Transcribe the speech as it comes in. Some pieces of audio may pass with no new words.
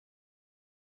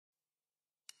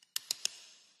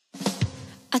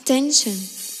attention.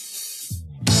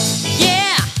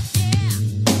 Yeah.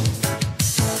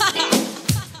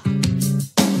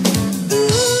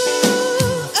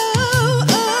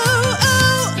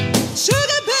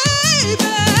 Sugar baby.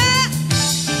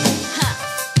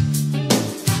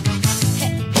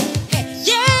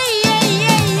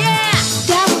 Yeah.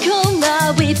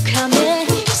 달콤한 립감에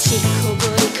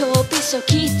시커멓고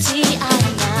비속이지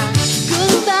않아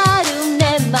꿀바른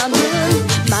내 맘은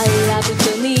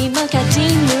말라붙어 니만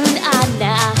가지는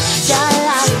않아.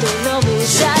 달라도 너무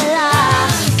달라.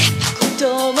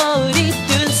 가파고도 머리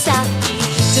뜬 사이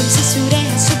좀 수술에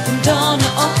한 스푼 더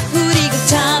넣어. 우리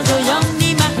그타도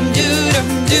영니 마음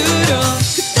두렁두렁.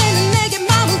 그때는 내게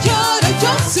마음을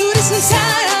열어줘. 둘이서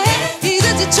살아해.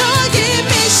 이제 저기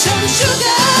미션 슈가.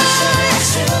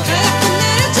 가끔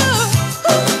내려줘.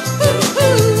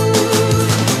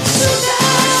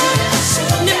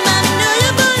 내 맘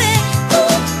눌러보내.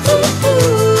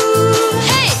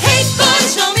 Hey, hey boy,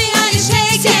 show me how you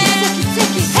shake it.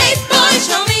 Hey boy,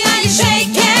 show me how you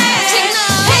shake it.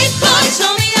 Hey boy,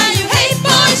 show me how you. Hey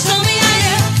boy, show me how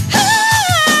you.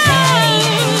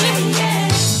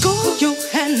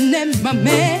 고요한 내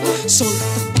맘에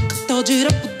솔깃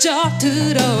떠들어붙여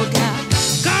들어가.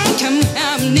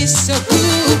 깜깜함 네 속구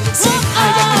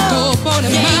새하얗게 돋보는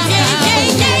맘.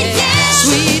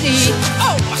 Sweetie,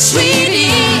 oh my sweetie.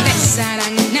 내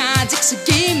사랑은 아직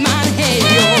쓰기만 해요.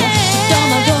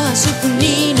 떠나려 한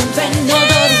스푼이는 왜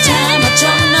너더러 참아줘.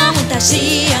 너무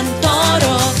다시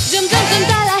않도록 점점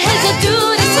따라해서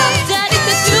둘이서 자리에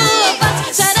두어봐.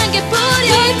 사랑에 뿌리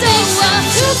떼와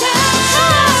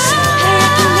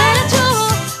하얗게 내려줘.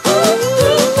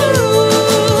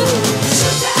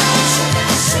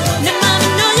 내 맘을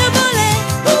놀려볼래.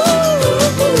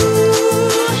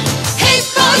 Hey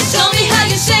boy, show me how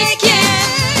you shake it.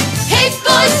 Hey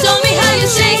boy, show me how you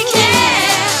shake it.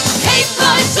 Hey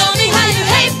boy, show me how you.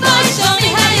 Hey boy, show me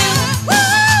how you.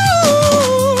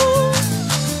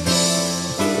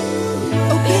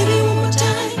 Oh baby one more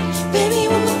time, baby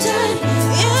one more time,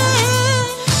 yeah.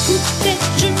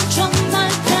 그때쯤 정말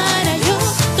달아요.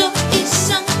 더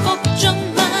이상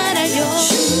걱정 말아요.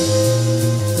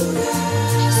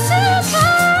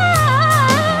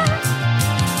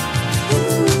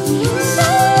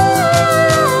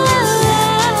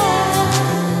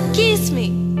 Kiss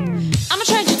me. I'ma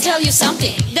try to tell you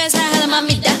something. 내 사랑은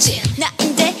맘이 닫힌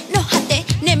나인데 너한테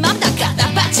내 맘 다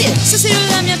갖다바친.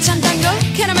 수시로라며 참단 걸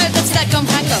캐러멜 같이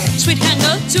달콤한 걸 스윗한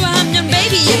걸 좋아하면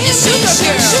baby you're sugar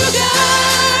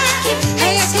girl.